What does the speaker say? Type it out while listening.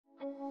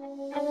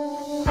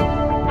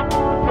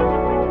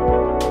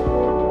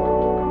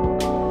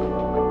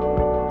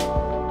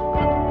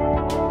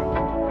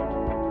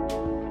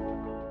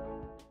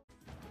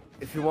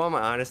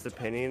honest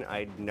opinion,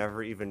 I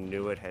never even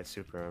knew it had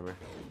super armor.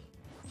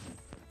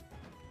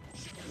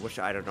 Which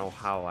I don't know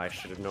how I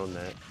should have known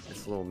that.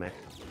 It's a little meh.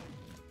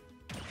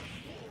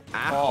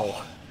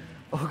 Ow!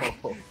 Oh. Okay.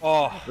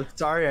 Oh. I'm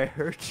sorry I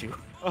hurt you.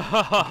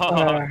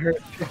 Oh.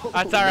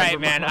 That's alright,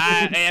 man.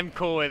 I am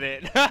cool with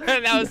it.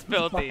 That was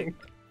filthy.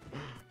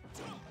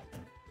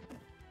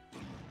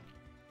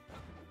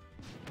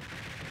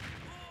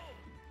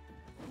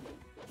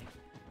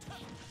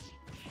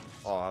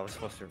 Oh, I was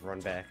supposed to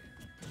run back.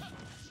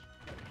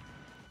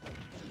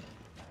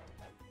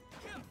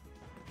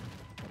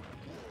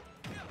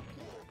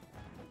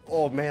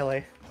 Oh,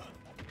 melee.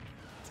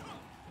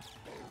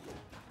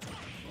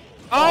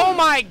 Oh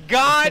my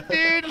god,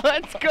 dude!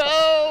 Let's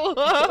go!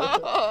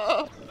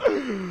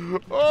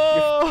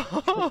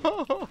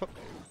 Oh!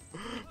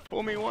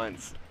 Fool me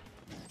once.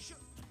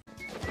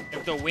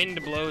 If the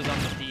wind blows on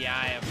the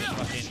DI of the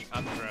fucking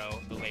up throw,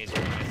 the laser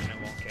will miss and it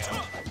won't kill.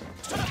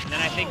 And then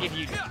I think if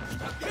you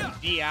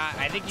DI,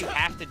 I think you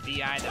have to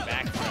DI the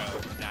back throw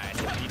to die.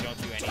 So if you don't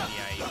do any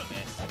DI, you'll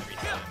miss every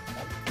time.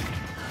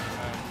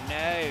 Oh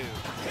no!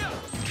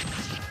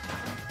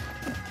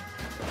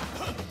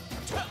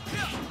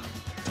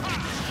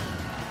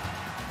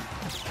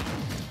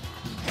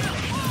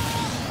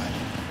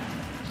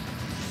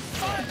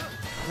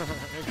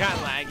 It got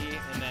laggy,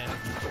 and then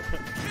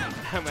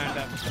I wound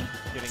up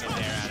getting a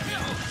dare out of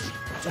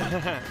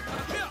it.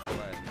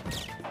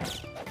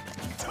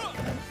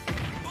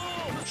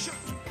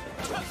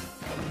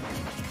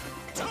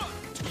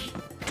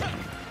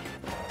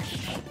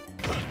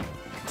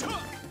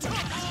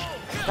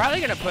 Probably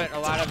gonna put a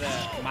lot of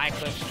my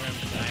clips from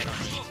tonight on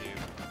YouTube.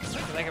 I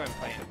feel like I've been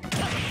playing.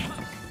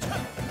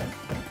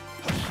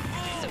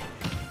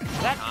 Is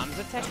that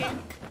Amza teching?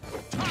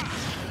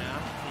 No,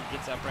 he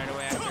gets up right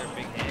away after a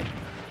big hit.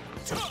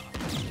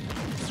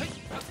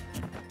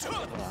 I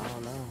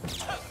don't know.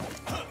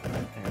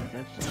 Pay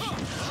attention.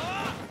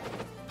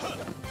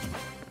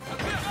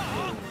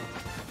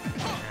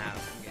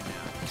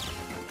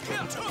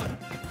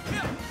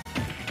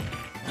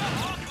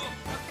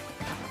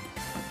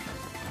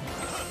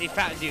 See,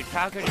 dude,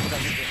 Falco just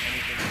doesn't get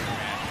anything from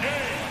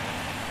that.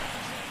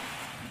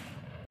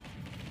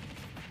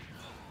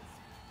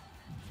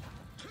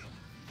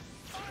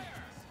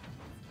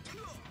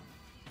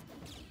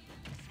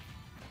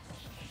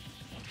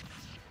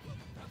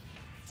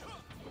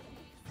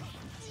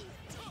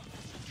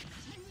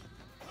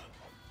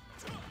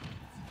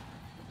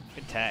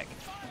 Good tech.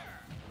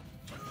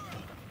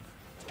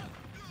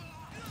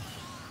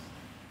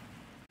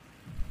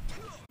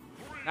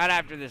 Not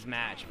after this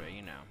match, but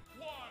you know.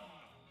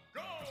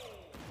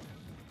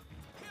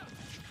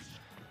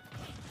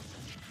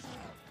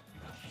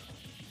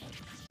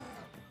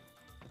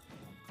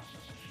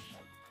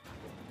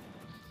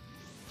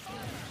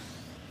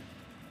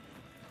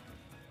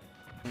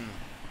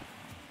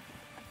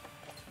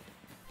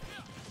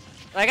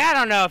 Like, I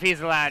don't know if he's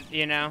allowed,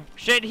 you know.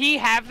 Should he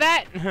have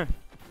that?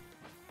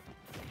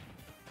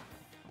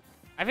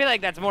 I feel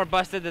like that's more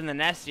busted than the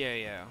Nest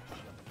Yo-Yo.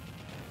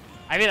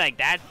 I feel like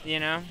that, you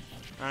know.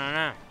 I don't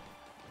know.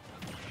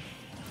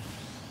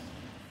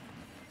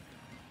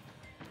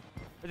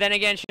 But then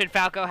again, should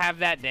Falco have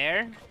that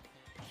dare?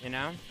 You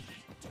know?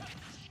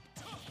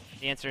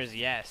 The answer is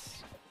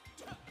yes.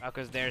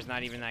 Falco's dare is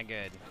not even that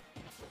good.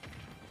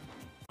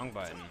 Wrong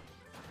button.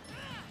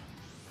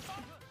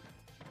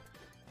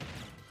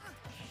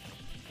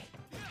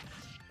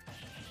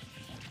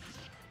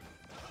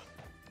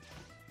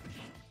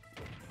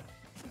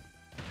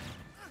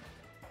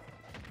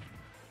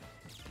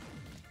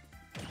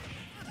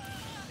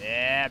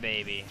 Yeah,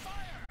 baby.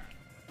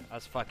 That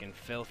was fucking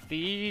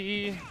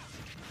filthy.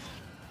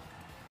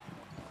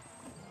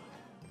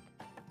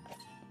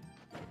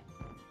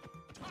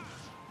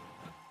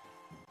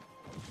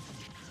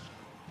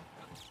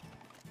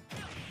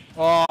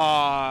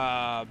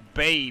 Oh,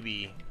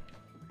 baby.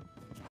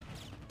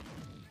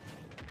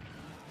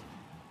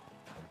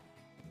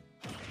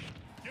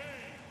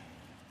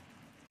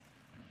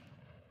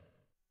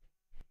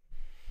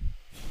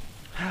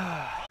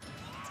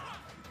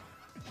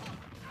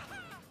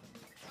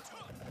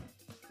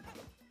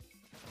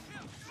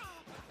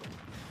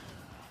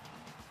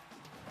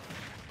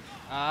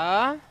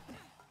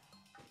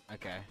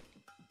 Okay.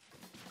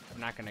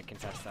 I'm not gonna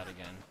contest that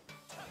again.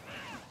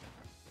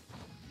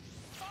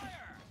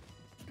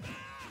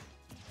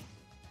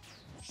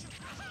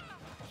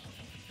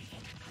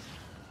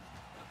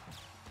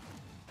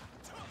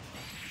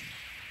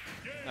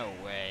 No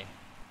way.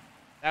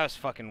 That was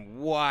fucking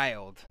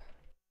wild.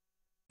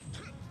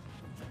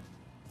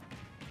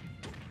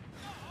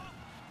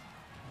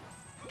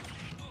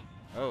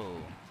 Oh.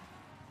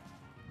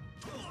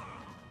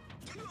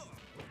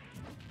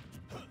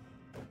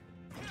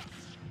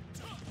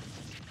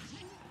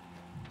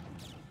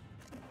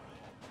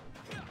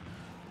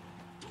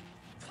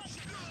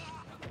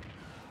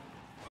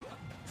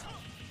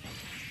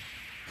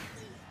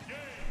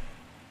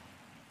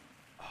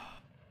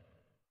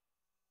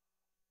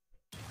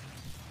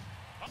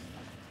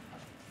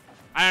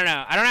 I don't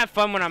know. I don't have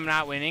fun when I'm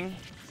not winning.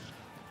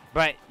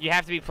 But you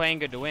have to be playing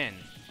good to win.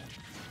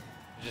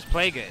 Just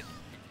play good,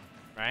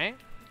 right?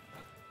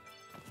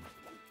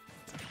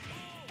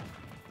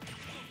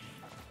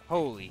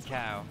 Holy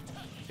cow.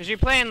 Because you're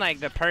playing like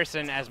the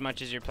person as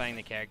much as you're playing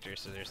the character,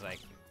 so there's like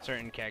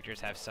certain characters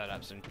have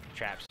setups and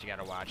traps you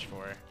gotta watch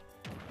for.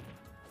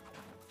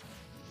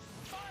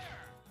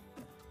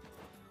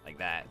 Like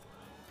that.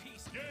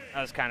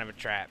 That was kind of a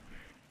trap.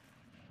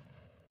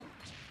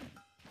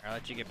 I'll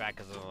let you get back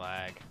because of the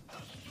lag.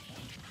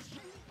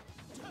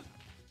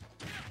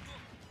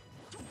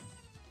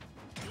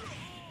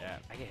 Yeah,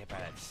 I get hit by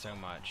that so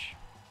much.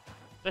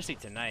 Especially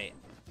tonight.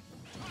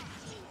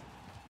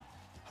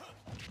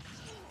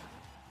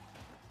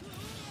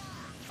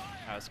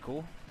 That was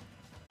cool.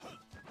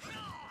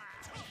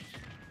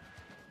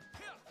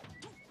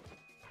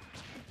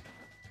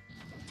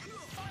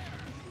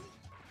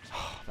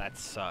 That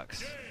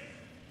sucks.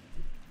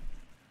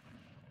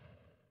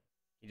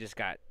 You just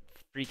got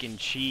freaking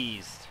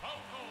cheesed.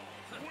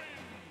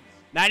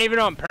 Not even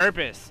on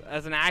purpose,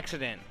 as an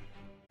accident.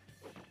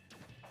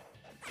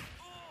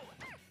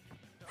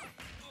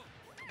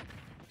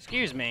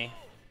 Excuse me.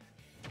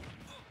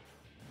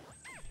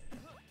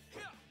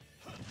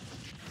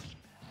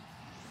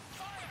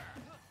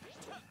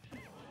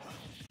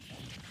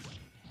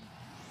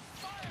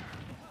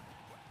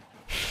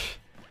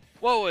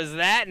 What was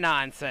that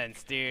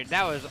nonsense, dude?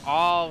 That was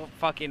all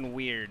fucking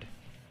weird.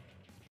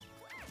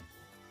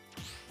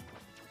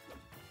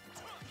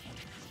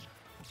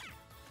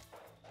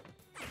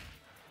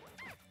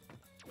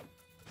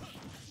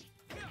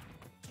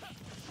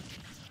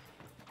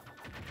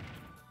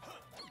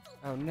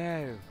 Oh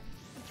no.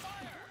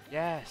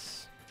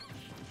 Yes.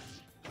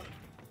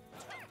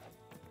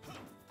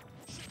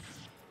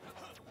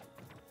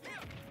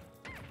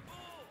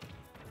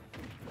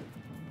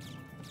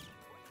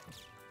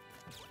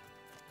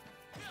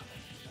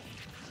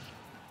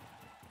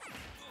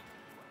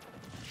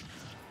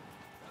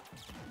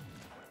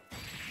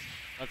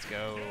 Let's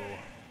go.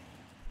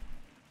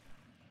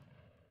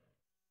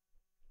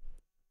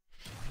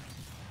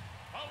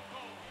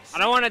 I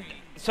don't want to.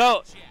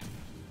 So,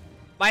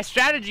 my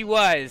strategy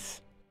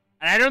was,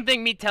 and I don't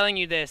think me telling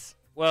you this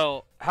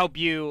will help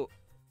you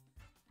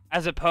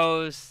as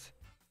opposed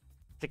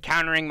to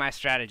countering my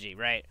strategy,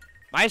 right?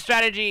 My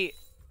strategy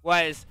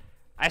was,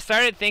 I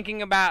started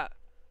thinking about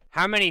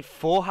how many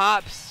full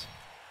hops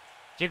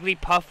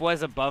Jigglypuff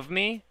was above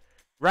me,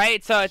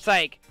 right? So it's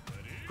like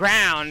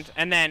ground,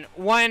 and then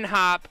one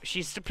hop,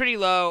 she's pretty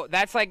low.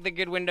 That's like the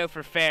good window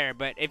for fair.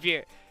 But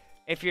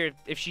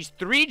if she's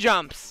 3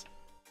 jumps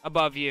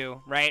above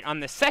you, right, on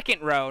the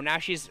second row, now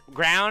she's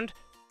ground,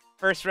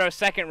 first row,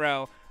 second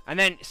row, and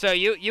then so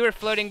you were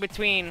floating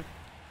between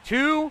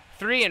 2,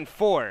 3, and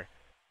 4,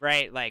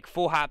 right, like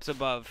full hops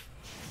above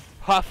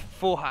Puff,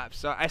 full hops.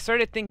 So I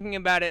started thinking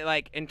about it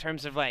like in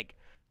terms of like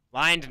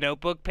lined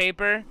notebook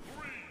paper,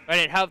 but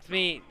it helped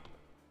me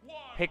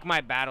pick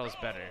my battles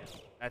better.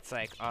 That's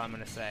like all I'm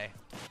gonna say.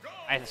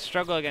 I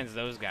struggle against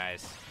those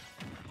guys,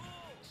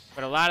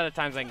 but a lot of the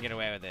times I can get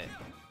away with it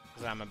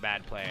because I'm a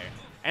bad player.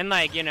 And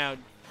like, you know,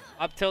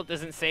 up tilt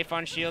isn't safe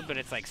on shield, but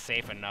it's like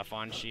safe enough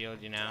on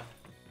shield, you know.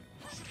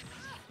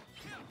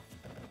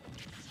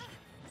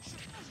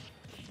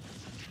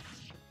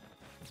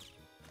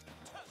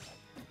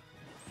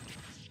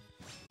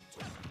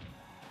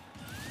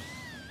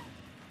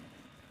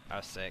 That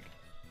was sick.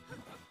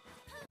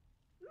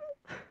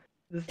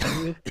 This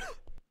dude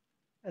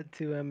had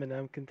 2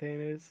 M&M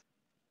containers,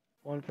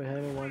 one for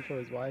him and one for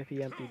his wife.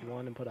 He emptied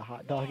one and put a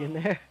hot dog in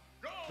there.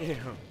 Ew.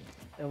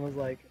 And was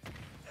like,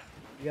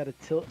 you gotta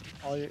tilt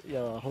all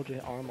your, hold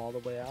your arm all the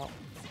way out,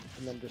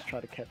 and then just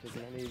try to catch as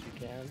many as you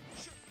can.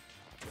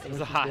 It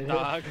was a hot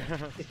dog.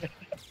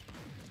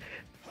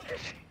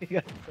 He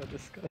got so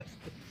disgusted.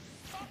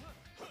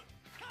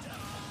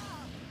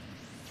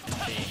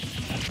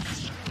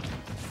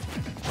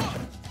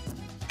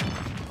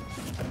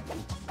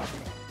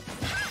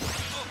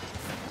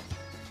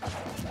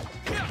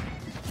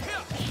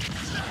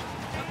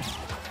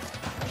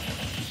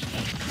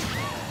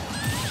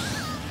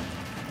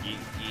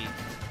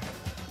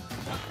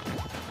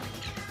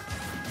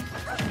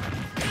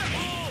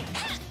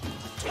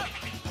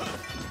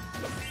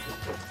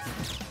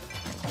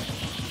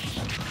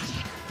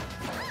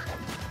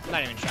 I'm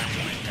not even trying to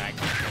get my drag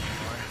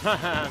anymore.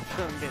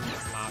 I'm getting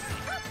sloppy.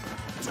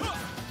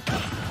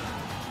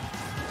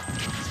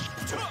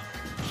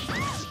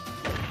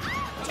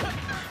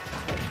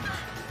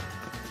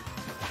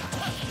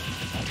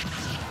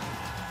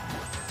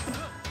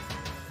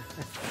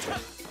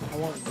 I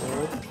want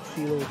gold,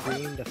 CeeLo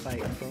Green to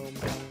fight Chrome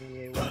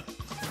Kanye West.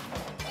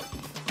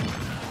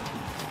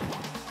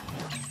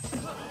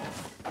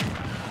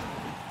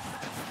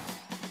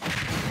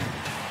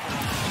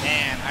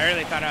 Damn, I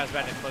really thought I was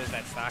about to close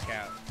that stock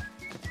out.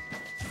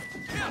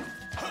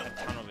 That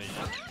tunnel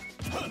vision.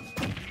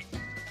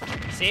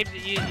 Saved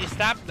it, you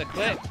stopped the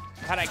clip.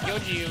 Had I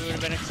killed you, it would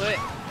have been a clip.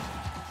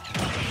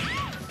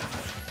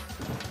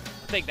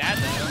 I'll take that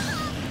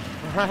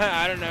though.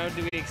 I don't know,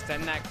 do we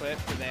extend that clip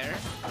to there?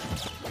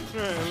 Who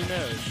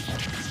knows?